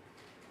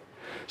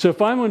 So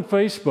if I'm on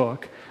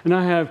Facebook and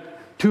I have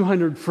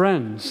 200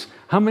 friends,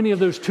 how many of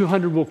those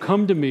 200 will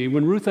come to me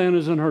when Ruth Ann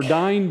is in her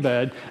dying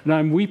bed and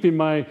I'm weeping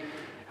my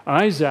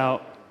eyes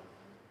out?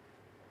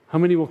 How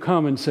many will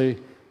come and say,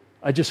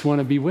 I just want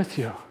to be with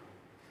you?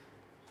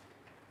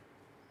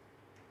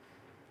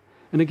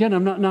 And again,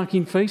 I'm not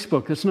knocking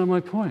Facebook. That's not my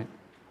point.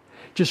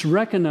 Just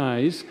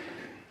recognize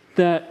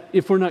that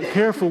if we're not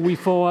careful, we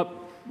fall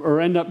up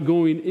or end up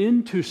going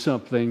into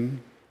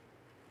something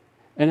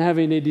and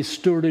having a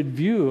distorted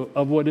view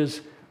of what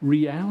is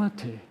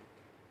reality.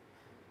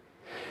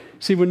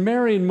 See, when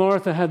Mary and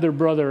Martha had their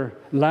brother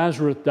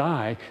Lazarus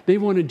die, they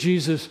wanted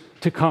Jesus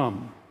to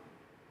come.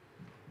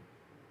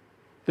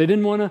 They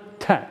didn't want a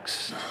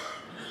text.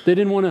 They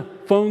didn't want a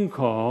phone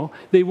call.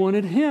 They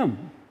wanted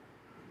him.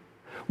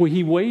 Well,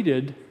 he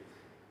waited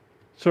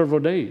several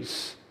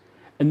days,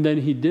 and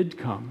then he did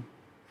come.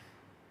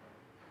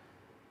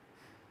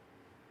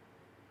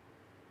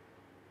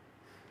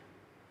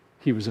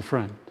 He was a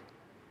friend.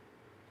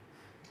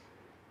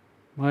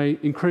 My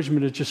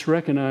encouragement is just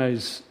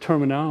recognize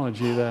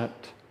terminology that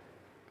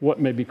what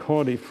may be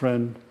called a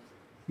friend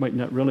might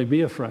not really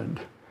be a friend,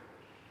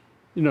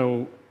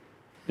 in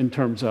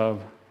terms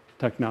of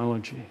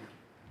technology.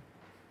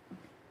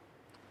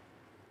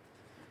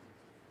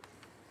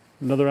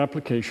 Another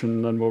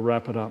application, then we'll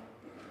wrap it up.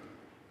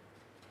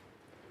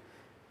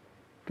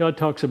 God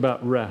talks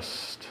about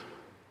rest.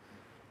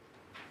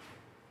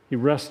 He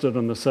rested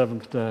on the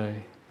seventh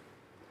day.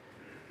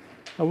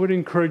 I would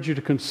encourage you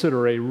to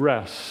consider a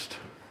rest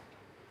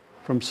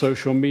from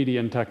social media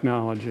and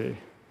technology.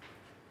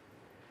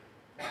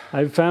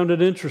 I've found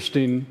it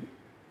interesting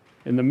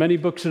in the many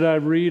books that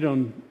have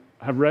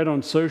read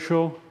on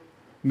social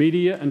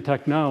media and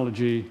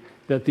technology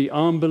that the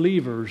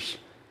unbelievers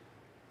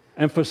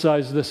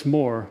emphasize this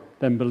more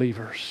than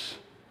believers.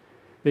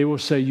 They will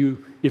say,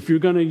 if you're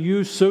going to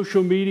use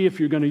social media, if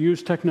you're going to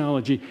use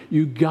technology,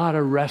 you got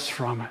to rest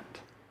from it.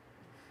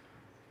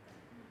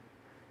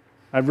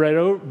 I've read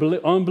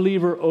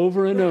unbeliever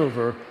over and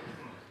over.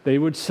 They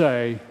would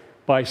say,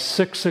 by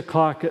 6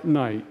 o'clock at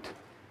night,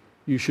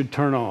 you should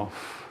turn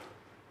off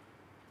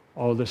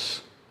all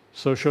this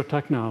social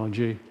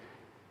technology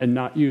and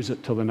not use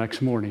it till the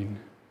next morning.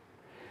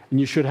 And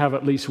you should have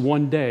at least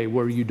one day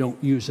where you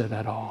don't use it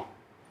at all.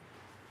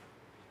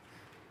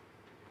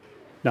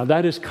 Now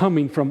that is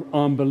coming from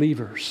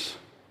unbelievers.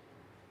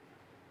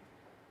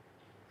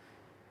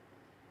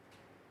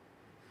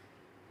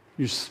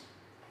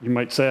 You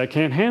might say, I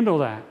can't handle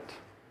that.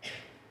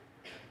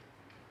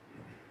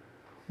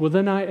 Well,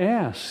 then I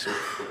ask,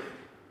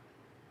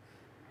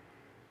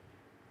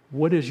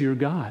 what is your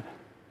God?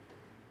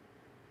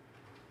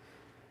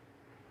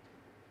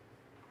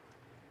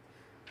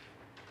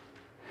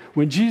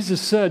 When Jesus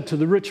said to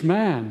the rich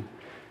man,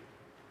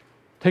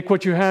 take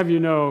what you have,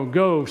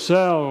 go,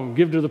 sell,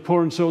 give to the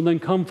poor and so, and then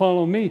come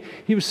follow me,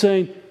 he was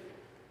saying,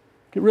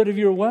 get rid of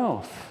your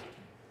wealth.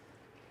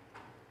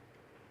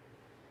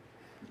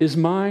 Is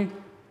my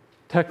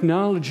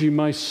technology,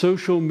 my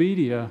social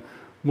media,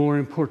 more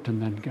important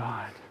than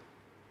God?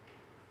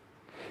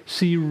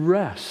 See,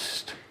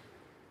 rest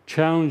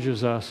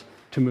challenges us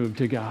to move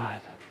to God.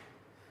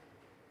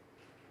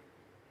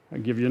 I'll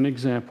give you an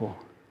example.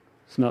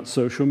 It's not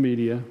social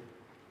media.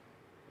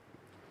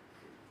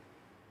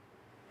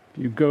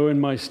 If you go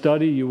in my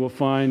study, you will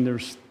find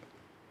there's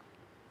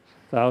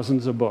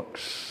thousands of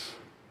books.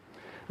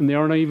 And they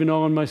aren't even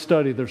all in my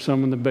study. There's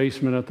some in the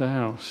basement at the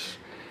house.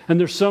 And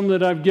there's some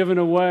that I've given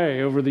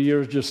away over the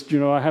years, just,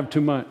 I have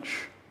too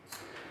much.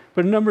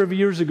 But a number of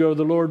years ago,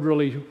 the Lord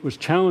really was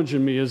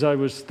challenging me as I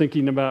was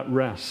thinking about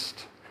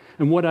rest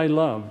and what I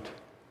loved.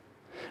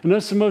 And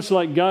that's the most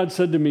like God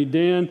said to me,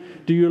 Dan,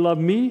 do you love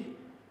me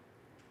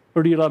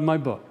or do you love my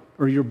book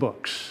or your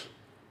books?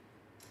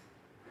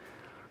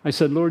 I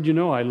said, Lord,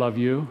 I love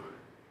you.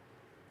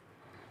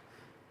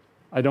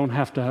 I don't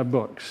have to have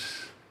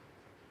books.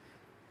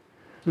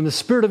 And the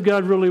Spirit of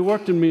God really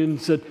worked in me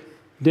and said,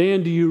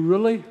 Dan, do you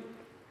really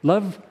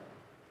love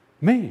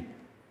me?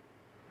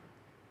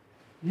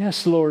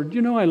 Yes, Lord,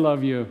 I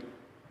love you.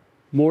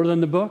 More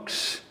than the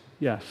books?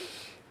 Yes.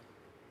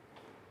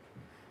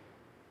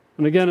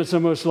 And again, it's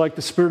almost like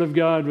the Spirit of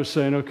God was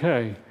saying,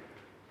 okay,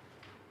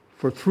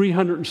 for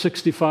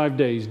 365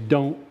 days,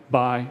 don't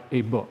buy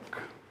a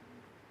book.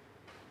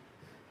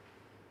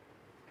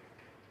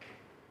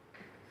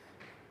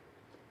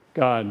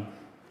 God,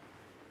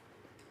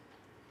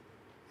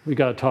 we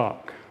got to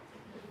talk.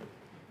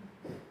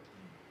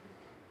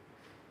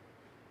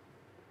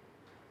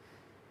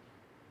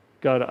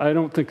 God, I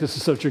don't think this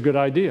is such a good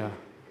idea.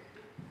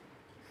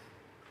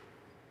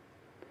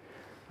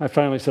 I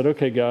finally said,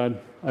 okay, God,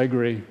 I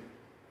agree.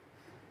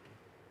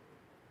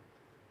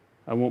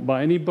 I won't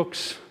buy any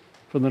books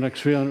for the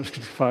next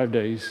 365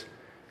 days.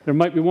 There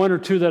might be one or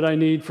two that I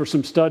need for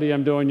some study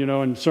I'm doing,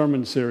 in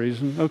sermon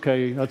series. And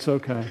okay, that's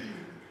okay.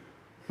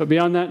 But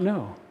beyond that,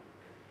 no.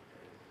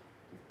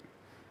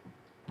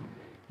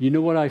 You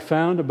know what I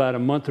found about a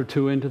month or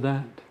two into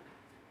that?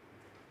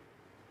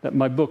 That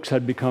my books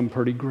had become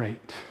pretty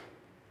great.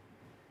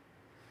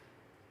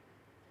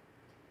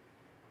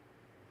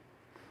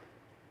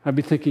 I'd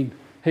be thinking,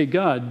 hey,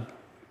 God,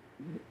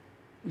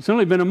 it's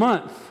only been a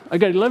month. I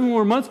got 11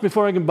 more months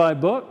before I can buy a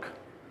book.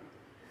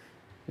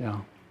 Yeah.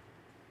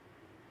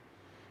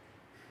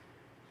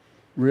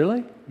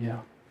 Really? Yeah.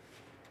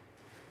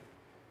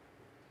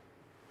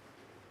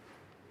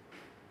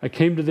 I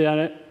came to the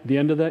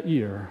end of that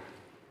year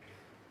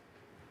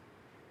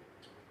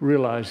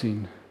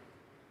realizing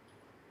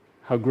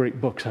how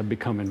great books had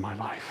become in my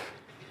life.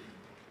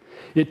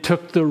 It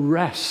took the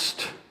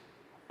rest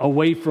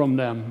away from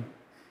them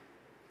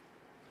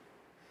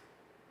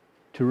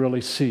to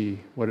really see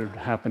what had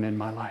happened in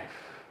my life.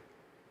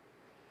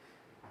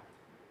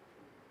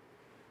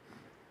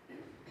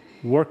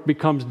 Work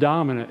becomes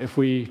dominant if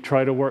we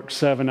try to work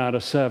 7 out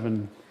of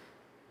 7.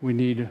 We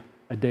need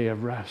a day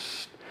of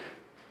rest.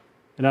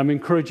 And I'm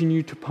encouraging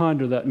you to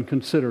ponder that and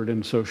consider it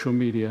in social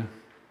media.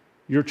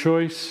 Your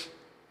choice,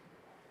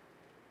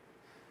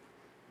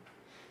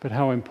 but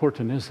how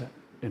important is it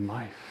in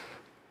life?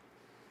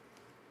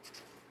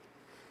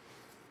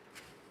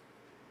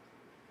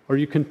 Are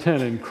you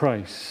content in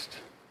Christ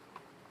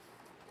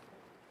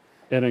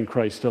and in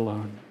Christ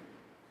alone?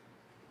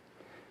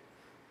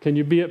 Can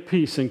you be at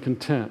peace and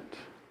content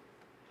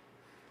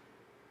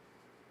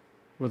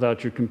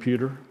without your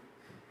computer,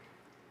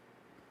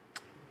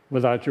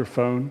 without your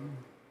phone,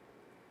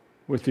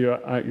 with your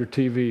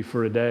TV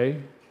for a day,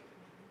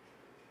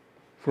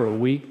 for a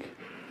week,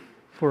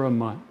 for a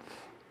month?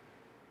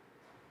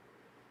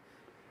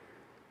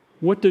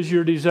 What does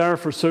your desire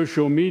for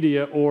social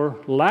media or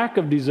lack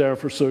of desire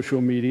for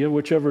social media,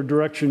 whichever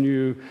direction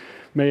you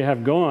may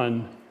have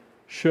gone,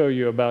 show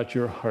you about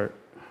your heart?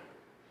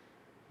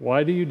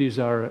 Why do you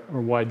desire it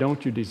or why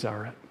don't you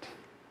desire it?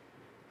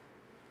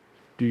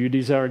 Do you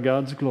desire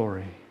God's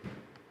glory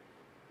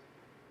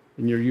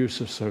in your use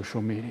of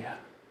social media?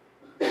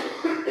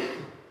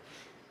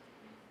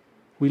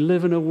 We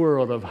live in a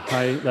world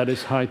that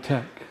is high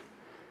tech,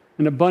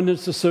 an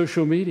abundance of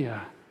social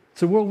media. It's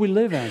the world we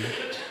live in.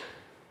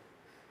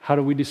 How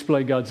do we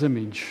display God's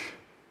image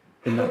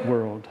in that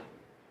world?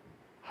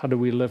 How do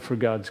we live for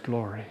God's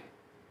glory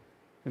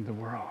in the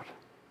world?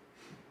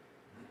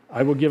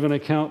 I will give an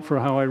account for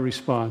how I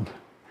respond.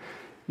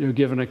 You'll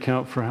give an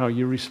account for how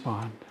you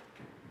respond.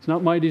 It's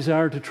not my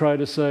desire to try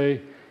to say,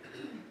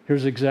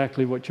 here's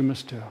exactly what you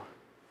must do.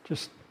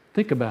 Just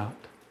think about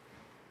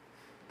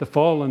the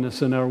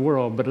fallenness in our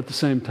world, but at the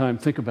same time,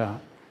 think about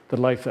the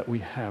life that we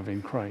have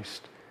in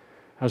Christ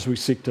as we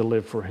seek to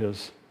live for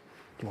His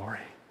glory.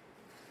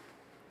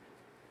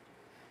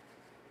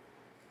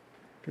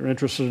 If you're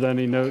interested in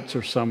any notes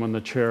or some on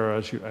the chair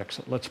as you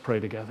exit, let's pray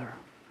together.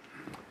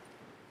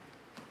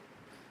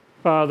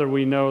 Father,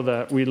 we know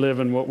that we live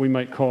in what we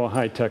might call a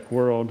high-tech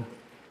world.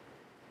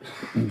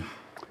 But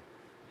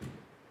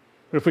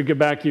if we get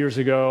back years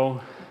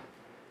ago,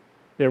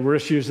 there were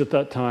issues at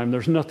that time.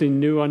 There's nothing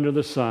new under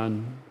the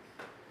sun.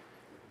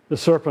 The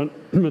serpent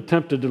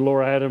attempted to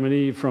lure Adam and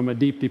Eve from a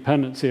deep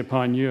dependency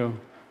upon you.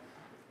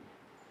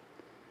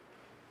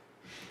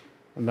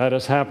 And that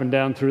has happened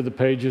down through the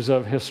pages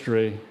of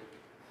history,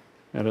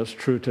 and it's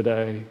true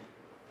today.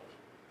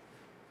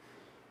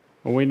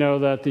 And we know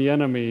that the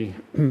enemy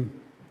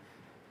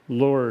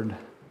lured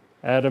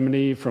Adam and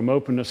Eve from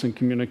openness and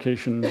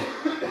communication,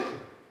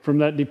 from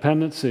that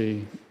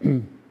dependency,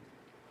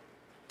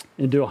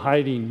 into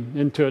hiding,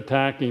 into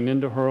attacking,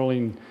 into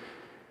hurling,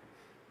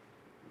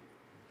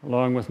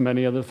 along with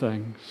many other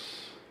things.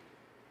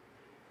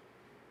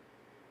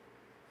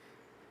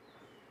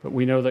 But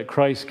we know that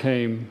Christ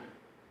came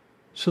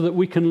so that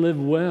we can live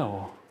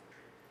well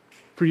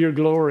for your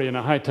glory in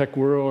a high-tech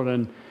world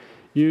and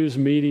use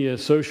media,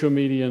 social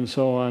media, and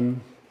so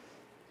on,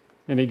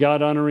 in a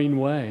God-honoring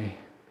way,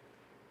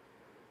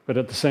 but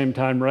at the same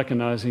time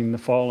recognizing the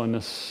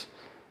fallenness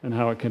and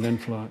how it can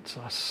influence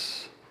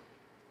us.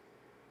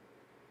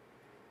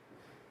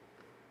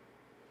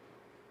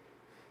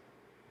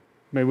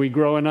 May we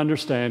grow in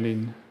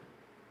understanding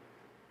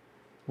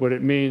what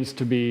it means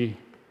to be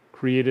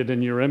created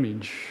in your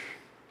image.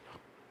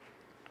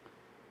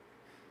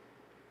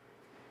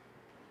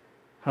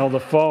 How the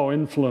fall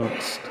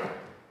influenced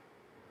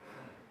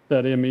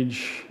that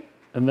image,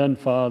 and then,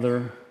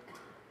 Father,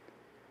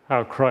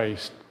 how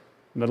Christ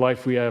and the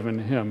life we have in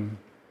Him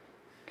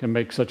can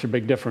make such a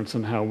big difference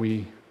in how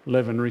we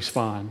live and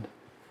respond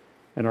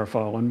in our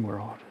fallen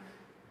world.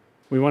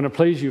 We want to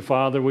please you,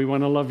 Father. We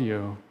want to love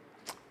you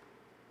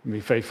and be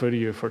faithful to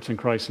you. For it's in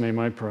Christ's name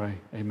I pray.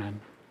 Amen.